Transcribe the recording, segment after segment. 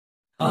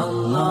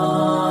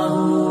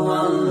Allahu,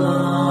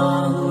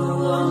 Allahu,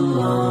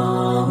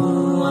 Allahu,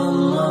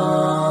 Allah.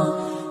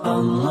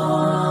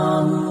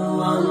 Allahu,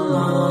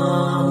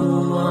 Allahu,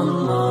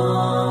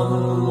 Allahu,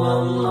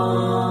 Allah.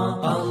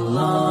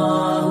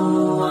 Allahu,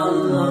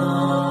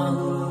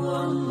 Allahu,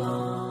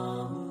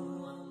 Allahu.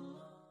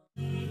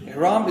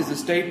 Ihram is the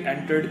state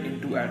entered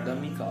into at the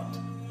miqat.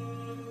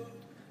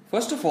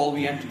 First of all,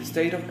 we enter the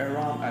state of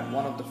Ihram at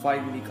one of the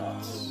 5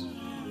 miqats.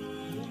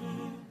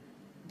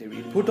 There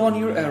you put on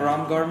your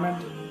Ihram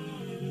garment,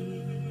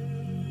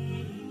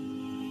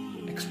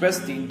 express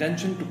the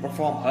intention to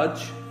perform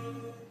hajj,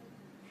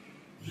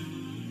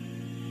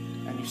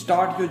 and you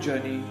start your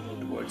journey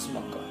towards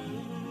Makkah.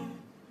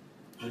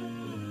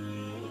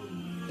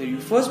 There you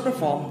first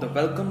perform the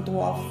welcome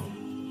tawaf,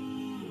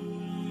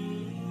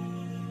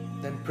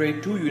 then pray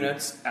 2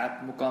 units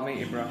at Muqam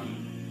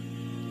Ibrahim.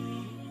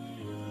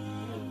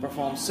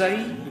 Perform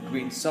sa'i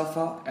between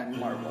Safa and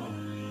Marwa,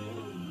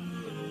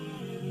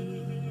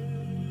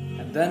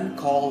 and then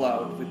call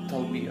out with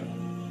talbiyah.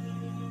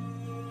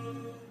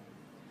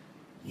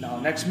 Now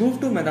next move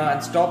to Mina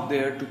and stop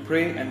there to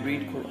pray and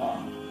read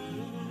Quran.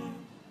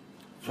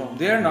 From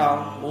there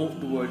now move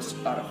towards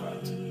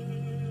Arafat.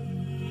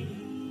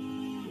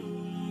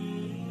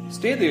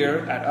 Stay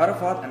there at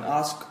Arafat and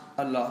ask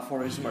Allah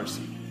for His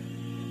mercy.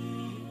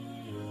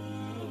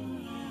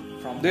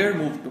 From there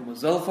move to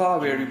Muzdalifah,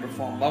 where you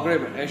perform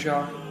Maghrib and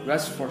Isha,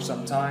 rest for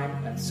some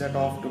time and set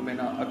off to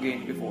Mina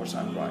again before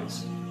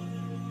sunrise.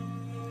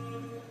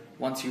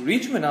 Once you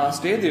reach Mina,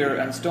 stay there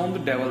and stone the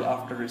devil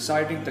after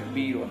reciting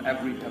takbir on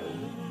every pebble.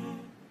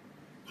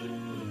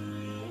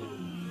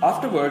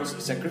 Afterwards,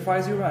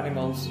 sacrifice your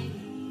animals,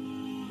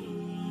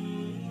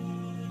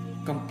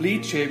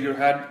 complete shave your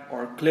head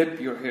or clip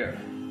your hair.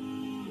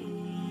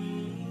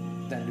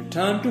 Then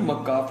return to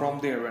Makkah from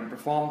there and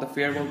perform the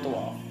farewell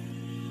tawaf.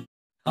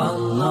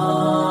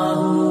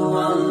 Allahu,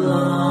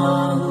 Allah.